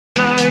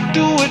nobody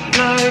do it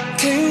like,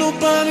 can't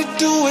nobody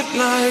do it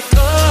like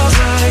us.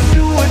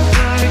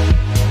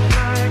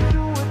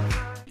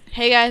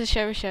 Hey guys, it's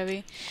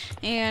Chevy,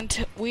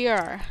 and we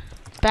are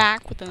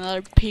back with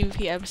another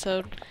PvP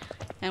episode,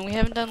 and we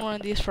haven't done one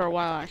of these for a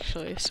while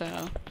actually,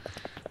 so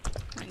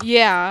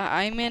yeah,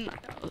 I'm in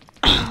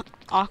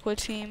Aqua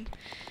team.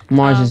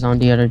 Mars is on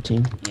the other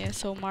team. Yeah,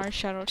 so Mars,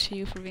 shout out to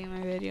you for being in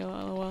my video,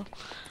 lol.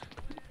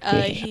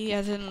 Yeah. He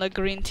has in the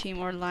green team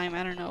or lime,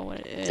 I don't know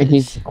what it is. And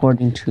he's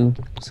recording too,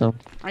 so.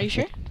 Are you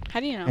sure? How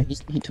do you know? Yeah,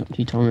 he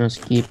told me to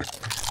skip.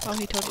 Oh,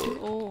 he told you?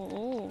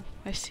 Oh,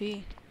 I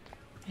see.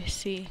 I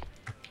see.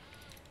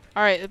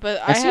 Alright,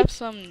 but I have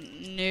some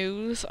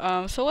news.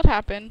 So what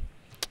happened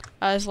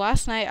is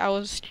last night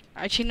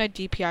I changed my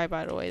DPI,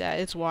 by the way. That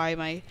is why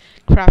my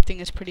crafting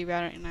is pretty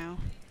bad right now.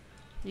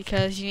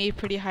 Because you need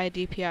pretty high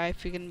DPI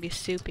if you're going to be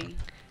souping.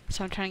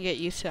 So I'm trying to get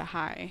used to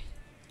high.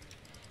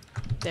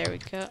 There we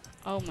go.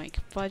 Oh my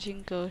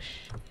fudging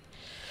gosh.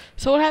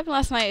 So what happened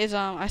last night is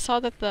I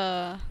saw that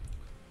the,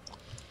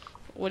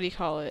 what do you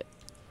call it?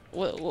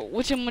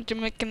 What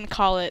Jamaican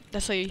call it?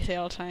 That's what you say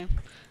all the time.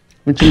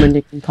 What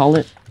Jamaican call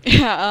it?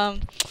 Yeah,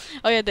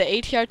 oh yeah, the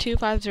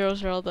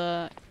ATR2500,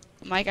 the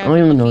mic I don't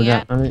even know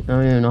that. I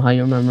don't even know how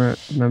you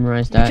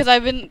memorize that. Because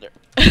I've been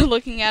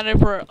looking at it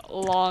for a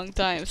long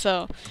time.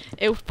 So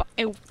it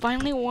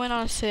finally went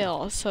on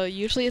sale. So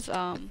usually it's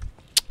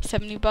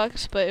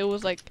 $70, but it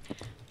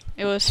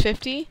was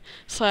 50.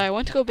 So I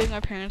went to go beg my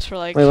parents for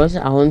like. Wait, was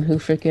it Alan who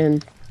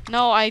freaking?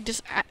 No, I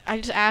just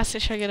asked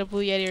if I get a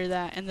Blue Yeti or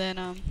that, and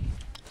then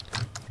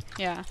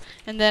yeah,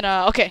 and then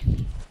okay.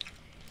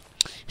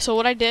 So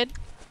what I did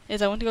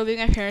is I went to go beg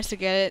my parents to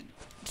get it,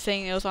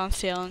 saying it was on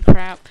sale and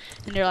crap,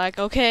 and they're like,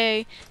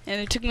 okay, and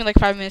it took me like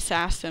 5 minutes to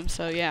ask them,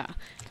 so yeah.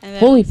 And then,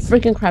 holy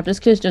freaking crap, this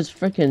kid's just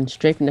freaking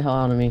striking the hell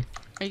out of me.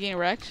 Are you getting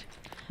wrecked?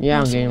 Yeah, Oh,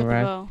 I'm so getting look at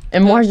wrecked. the bow.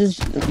 And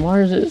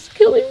Mars is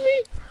killing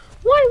me.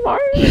 Why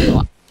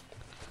Mars?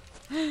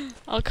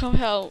 I'll come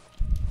help.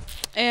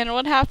 And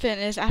what happened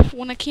is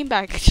when I came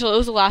back, so it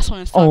was the last one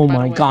in stock. Oh by the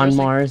my way. god, There was,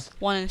 like, Mars.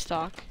 one in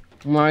stock.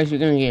 Mars, you're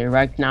gonna get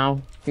wrecked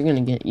now. You're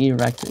gonna get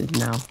erected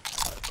now.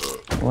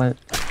 What?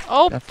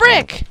 Oh,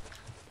 frick!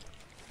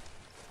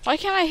 Why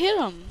can't I hit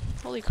him?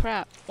 Holy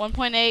crap.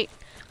 1.8.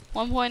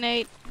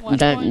 1.8. 1.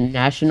 That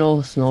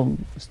national snow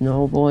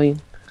boy.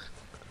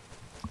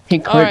 He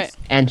crits Alright.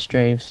 and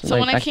strafes. So like,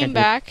 when I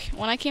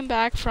came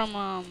back from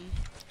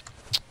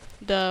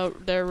the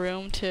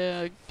room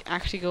to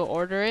actually go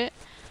order it,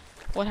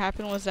 what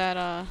happened was that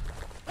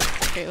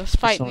okay, let's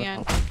fight in the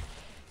end.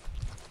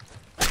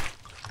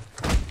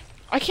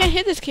 I can't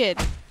hit this kid.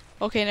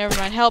 Okay, never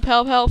mind. Help,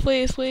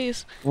 please,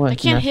 please. What? I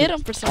can't hit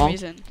him for some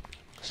reason.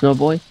 Snow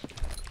boy?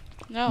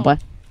 No.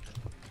 What?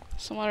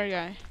 Some other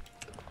guy.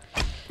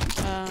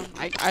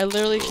 I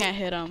literally can't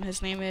hit him.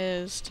 His name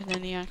is the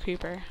Neon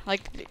Creeper.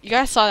 Like, you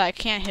guys saw that. I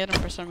can't hit him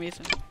for some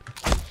reason.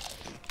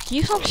 Can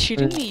you stop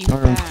shooting me, you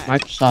bag?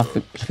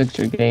 Microsoft fix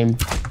your game.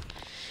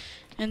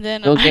 And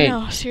then, Go I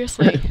know,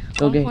 seriously.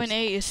 Go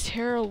 1.8 is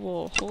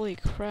terrible. Holy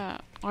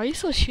crap. Why are you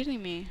still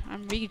shooting me?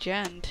 I'm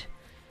regened.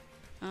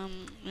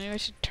 Maybe I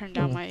should turn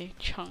down my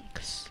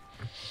chunks.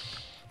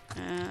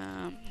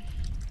 How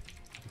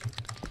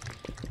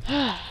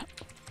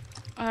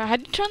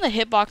do you turn the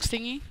hitbox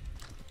thingy?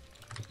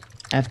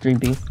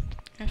 F3B.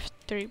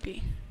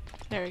 F3B.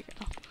 There we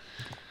go.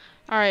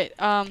 Alright,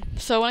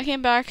 so when I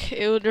came back,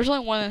 there's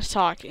only one in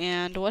stock,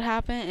 and what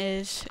happened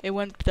is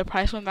the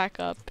price went back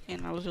up,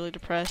 and I was really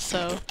depressed,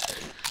 so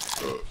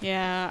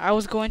yeah, I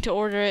was going to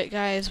order it,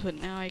 guys, but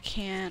now I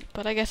can't,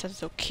 but I guess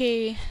that's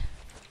okay.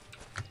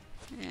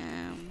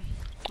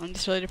 I'm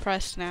just really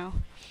depressed now.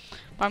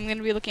 But I'm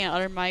gonna be looking at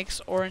other mics,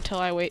 or until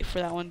I wait for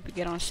that one to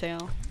get on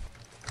sale.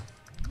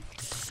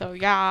 So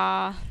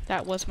yeah,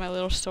 that was my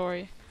little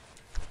story.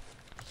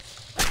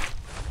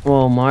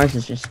 Well, Mars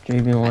is just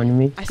 3v1ing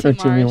me. I see Or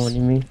Mars.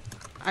 2v1ing me.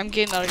 I'm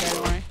getting the other guy,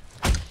 don't worry.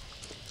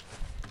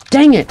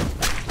 Dang it!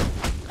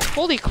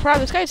 Holy crap,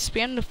 this guy's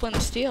spamming the flint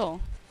and steel.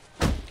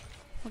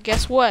 Well,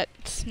 guess what?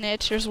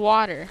 Snitch, there's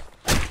water.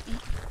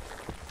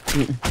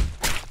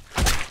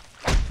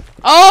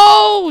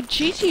 Oh!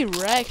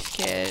 GG Rex,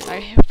 kid. I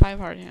hit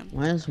 5-heart him.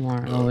 Why is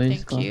Mars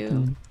always Thank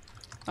you.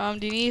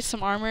 Do you need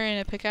some armor and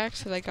a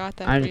pickaxe? Cause I got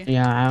that for you.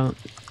 Yeah, I don't.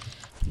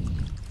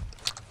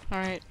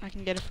 Alright, I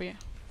can get it for you.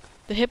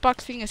 The hitbox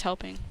thing is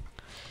helping.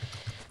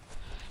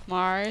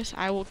 Mars,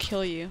 I will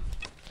kill you.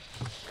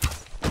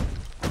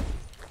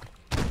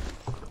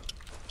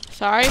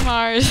 Sorry,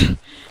 Mars.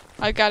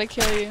 I gotta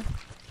kill you.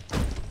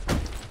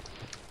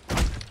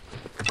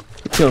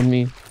 He killed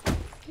me.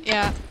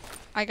 Yeah,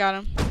 I got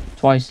him.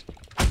 Twice.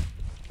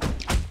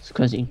 It's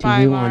because he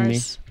Bye, 2v1'd me.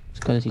 Mars. It's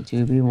because he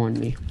 2v1'd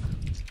me.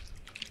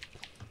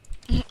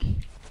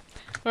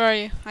 Where are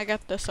you? I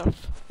got the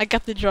stuff. I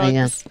got the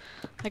drugs.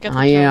 I got the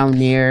I am drugs.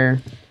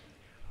 near.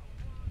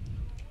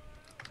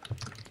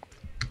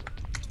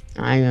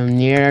 I am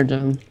near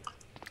the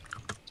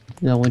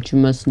what you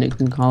must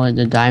can call it,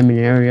 the diamond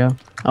area.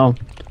 Oh,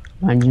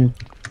 behind you.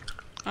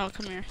 Oh,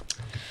 come here.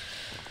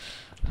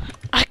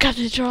 I got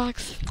the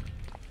drugs.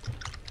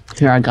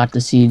 Here, I got the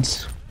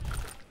seeds.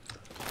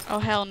 Oh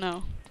hell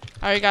no.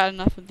 I already got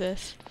enough of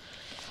this.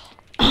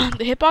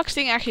 The hitbox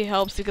thing actually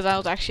helps because I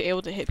was actually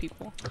able to hit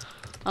people.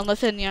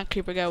 Unless that neon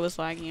creeper guy was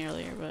lagging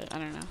earlier, but I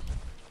don't know.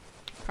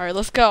 Alright,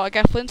 let's go. I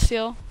got flint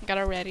steel. I got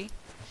it ready.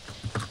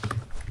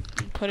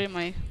 Put it in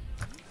my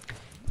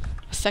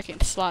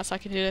second slot so I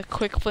can do the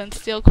quick flint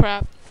steel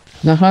crap.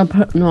 That's why I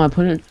put it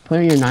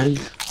in your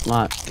 9th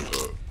slot.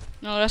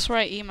 No, that's where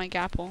I eat my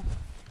gapple.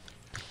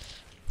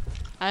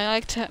 I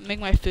like to make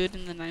my food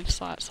in the 9th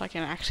slot so I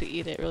can actually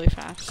eat it really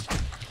fast.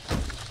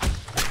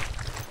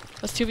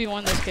 Let's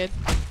 2v1 this kid.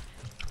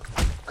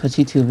 Cause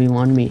he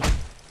 2v1 me.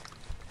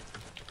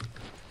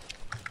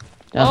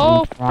 That's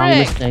Oh, wrong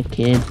mistake,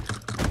 kid.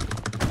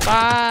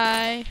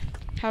 Bye.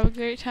 Have a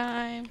great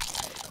time.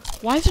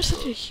 Why is there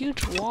such a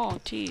huge wall?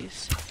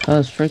 Jeez.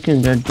 Cause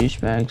freaking they're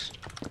douchebags.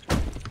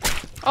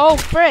 Oh,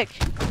 frick.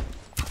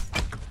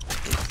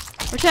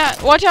 Watch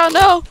out. Watch out,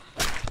 no.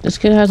 This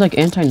kid has like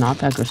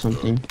anti-knockback or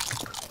something.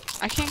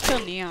 I can't kill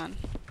Neon.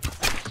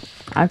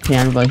 I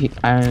can, but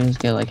I just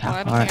get like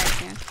half I heart. don't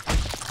think I can.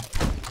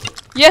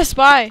 Yes,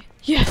 bye.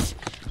 Yes.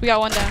 We got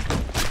one down.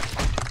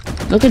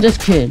 Look at this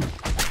kid.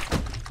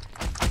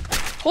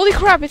 Holy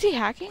crap, is he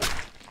hacking?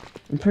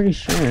 I'm pretty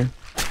sure.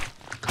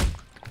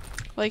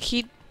 Like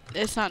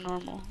it's not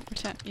normal.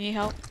 You need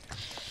help?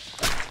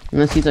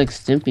 Unless he's like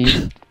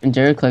Stimpy and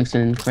JustCaptainBadass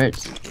and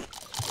crits.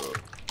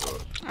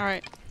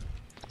 Alright.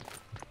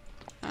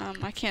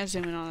 I can't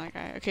zoom in on that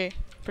guy. Okay,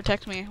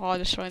 protect me while I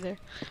destroy their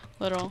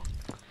little...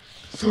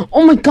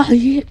 Oh my god,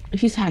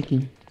 he's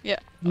hacking. Yeah,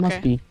 He must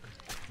okay. be.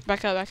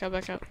 Back up, back up,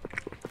 back up.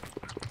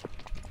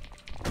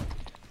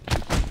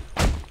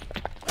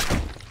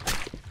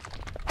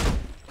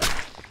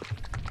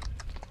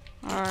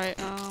 Alright,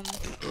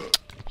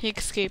 he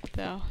escaped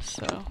though,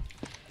 so...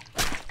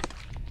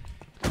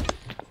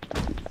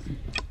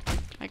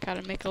 I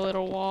gotta make a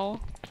little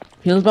wall.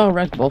 He was about to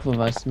wreck both of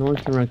us. No one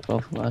can wreck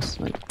both of us.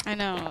 Like I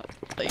know,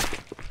 like...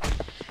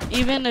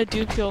 Even a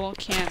Dukill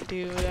can't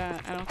do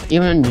that, I don't think.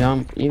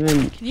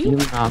 even even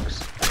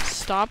Nox.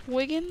 Stop,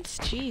 Wiggins?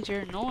 Jeez,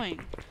 you're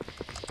annoying.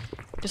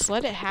 Just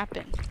let it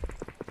happen.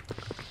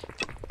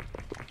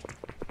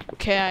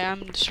 Okay, I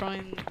am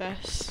destroying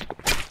this.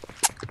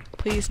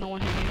 Please, no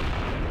one hit me.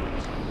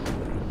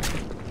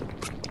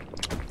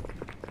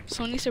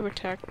 Someone needs to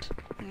protect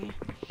me.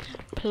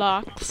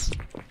 Blocks.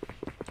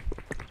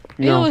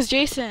 No. Ew, it was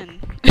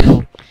Jason.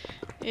 No.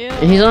 Ew.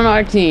 And he's on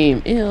our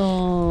team.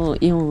 Ew,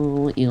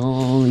 ew,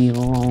 ew, ew.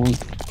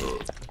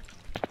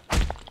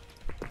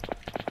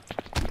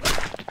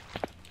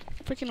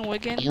 Freaking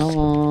Wiggins.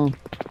 Ew.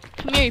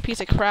 Come here, you piece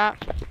of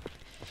crap.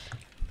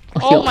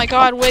 Oh my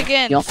god,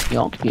 Wiggins! Yup,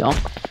 yup, yup.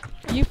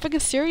 Are you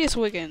freaking serious,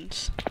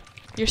 Wiggins?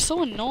 You're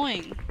so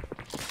annoying.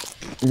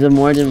 Is it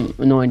more than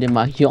annoying than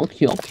my yup,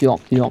 yup,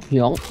 yup, yup,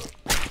 yup?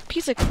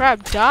 Piece of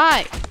crap,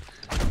 die!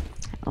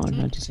 Oh,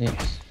 no, just say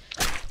it.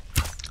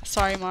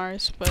 Sorry,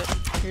 Mars, but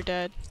you're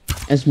dead.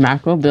 Is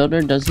macro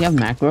builder? Does he have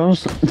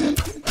macros?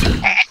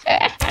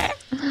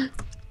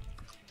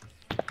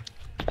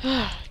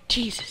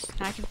 Jesus,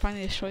 now I can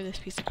finally destroy this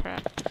piece of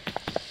crap.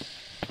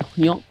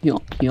 Yup,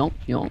 yup, yup,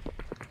 yup.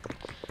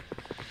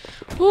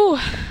 Whew.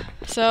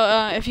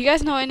 So, if you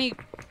guys know any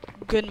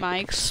good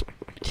mics,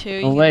 too,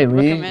 you Oh wait, can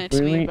we recommend it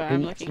to me, but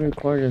I'm looking.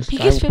 He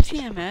gets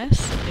 15 MS?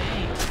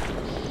 Dang.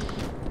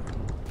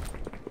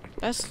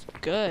 That's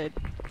good.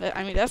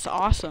 I mean, that's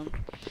awesome.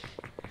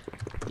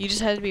 You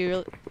just had to be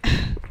really...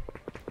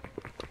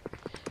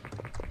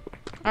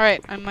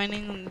 Alright, I'm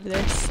mining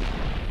this.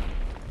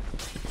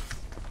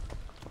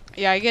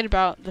 Yeah, I get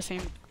about the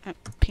same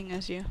ping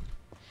as you.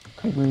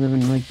 We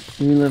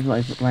live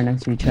like right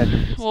next to each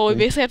other. Well, we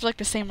basically have like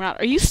the same route.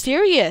 Are you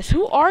serious?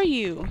 Who are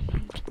you?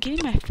 Get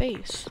in my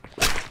face.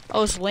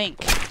 Oh, it's Link.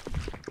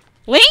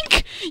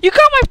 Link? You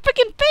got my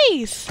freaking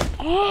face!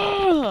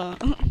 Oh.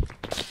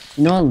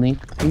 You know what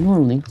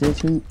Link did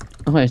to me?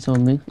 Okay, so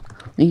Link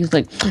is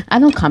like, I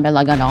don't combat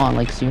like at all.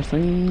 Like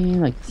seriously,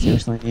 like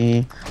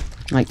seriously,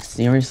 like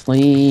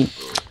seriously,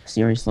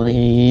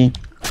 seriously.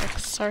 Like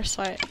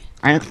Sarsight.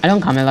 I don't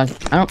comment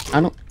like I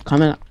don't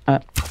comment oh.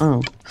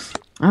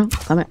 I don't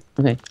comment.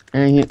 Okay,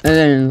 and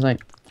then it's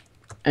like,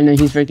 and then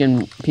he's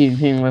freaking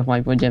PvPing with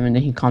like with Jim, and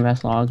then he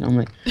combats log. I'm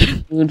like,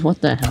 dude,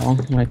 what the hell?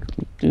 I'm like,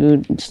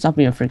 dude, stop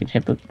being a freaking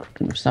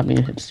hypocrite. Stop being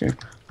a hipster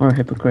or a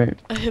hypocrite.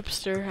 A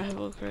hipster, a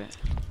hypocrite.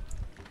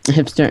 A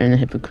hipster and a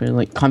hypocrite.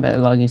 Like combat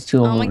logging is too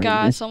Oh overrated. my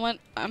god, someone,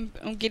 I'm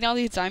getting all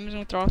these diamonds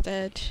and throw off the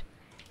edge.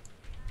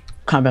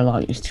 Combat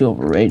logging is too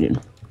overrated.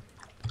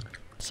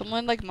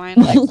 Someone like mine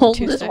like 2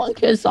 This seconds. one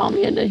kid saw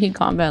me and then he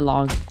combat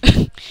logged.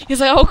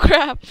 He's like, oh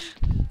crap.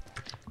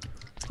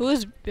 Who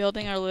is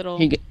building our little...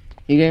 He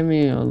gave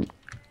me a...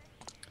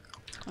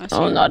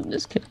 Oh, not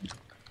this kid.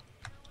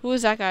 Who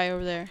is that guy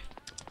over there?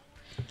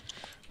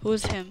 Who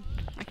is him?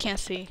 I can't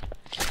see.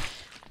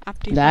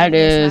 That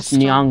is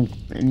Neon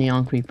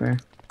Creeper.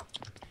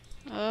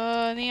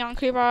 Neon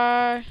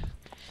Creeper.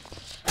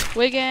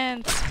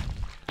 Wiggins.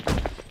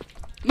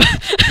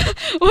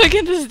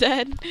 Wiggins is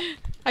dead.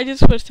 I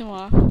just pushed him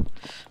off.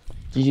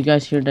 Did you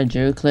guys hear that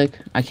JustCaptainBadass?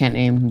 I can't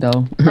aim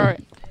though.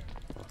 Alright.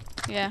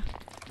 Yeah.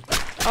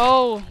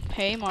 Oh,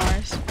 hey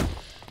Mars.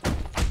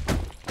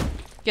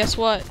 Guess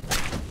what?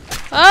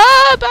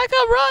 Ah, back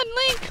up, run,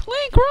 Link,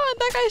 run.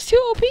 That guy's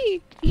too OP.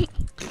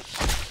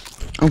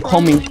 I'm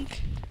coming.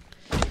 Link.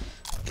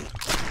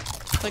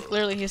 Like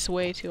literally, he's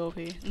way too OP.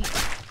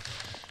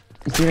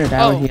 It's either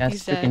that or he has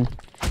he's freaking.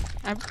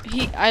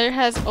 He either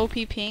has OP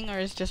ping or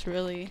is just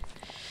really.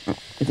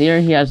 It's either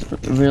he has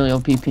really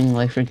OP ping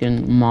like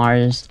freaking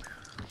Mars.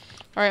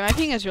 Alright, my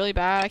ping is really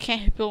bad. I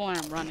can't hit people when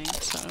I'm running,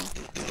 so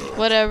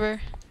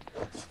whatever.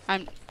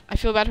 I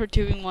feel bad for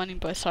 2v1ing,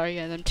 but sorry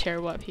guys, I'm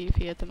terrible at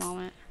PvP at the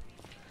moment.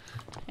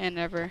 And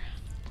ever.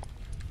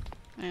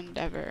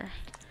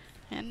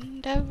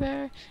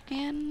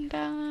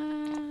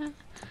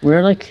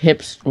 We're like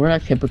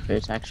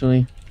hypocrites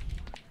actually.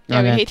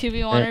 Yeah, we Okay. hate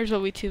 2v1ers,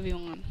 but we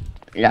 2v1.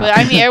 Yeah. But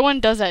I mean, everyone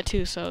does that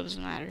too, so it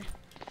doesn't matter.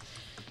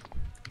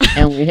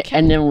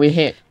 and then we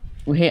hate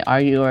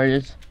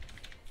arguers.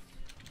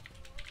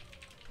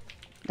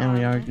 And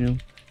we argue.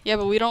 Yeah,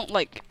 but we don't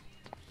like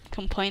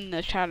complain in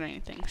the chat or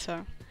anything,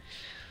 so.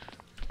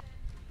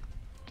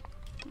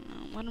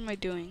 What am I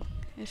doing?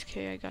 SK,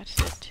 I got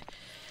sit.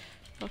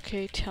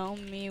 Okay, tell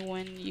me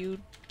when you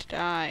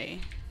die.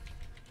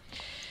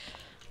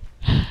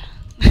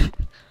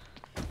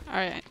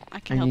 Alright, I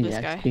can help this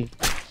guy. XP.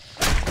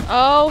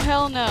 Oh,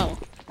 hell no.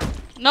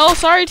 No,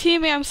 sorry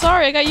teammate, I'm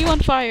sorry, I got you on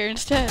fire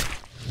instead.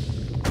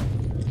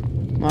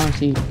 Well,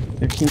 see,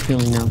 they're team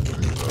killing now.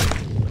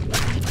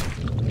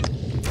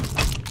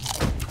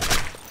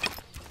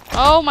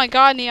 Oh my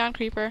god, Neon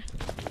Creeper.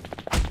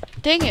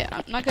 Dang it,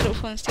 I'm not good at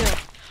Flint Steel.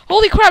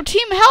 Holy crap,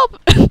 team help!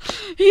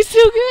 He's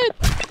too good!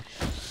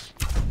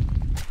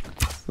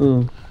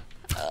 Ooh.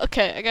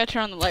 Okay, I gotta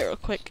turn on the light real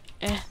quick.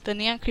 The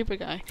Neon Creeper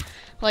guy.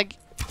 Like,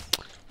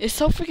 it's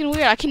so freaking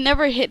weird. I can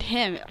never hit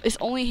him. It's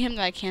only him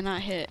that I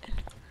cannot hit.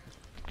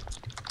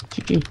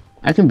 GG.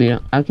 I can beat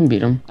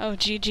him. Oh,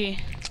 GG.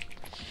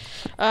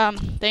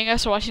 Thank you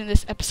guys for watching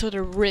this episode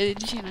of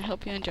RIDGEEE, and I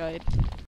hope you enjoyed.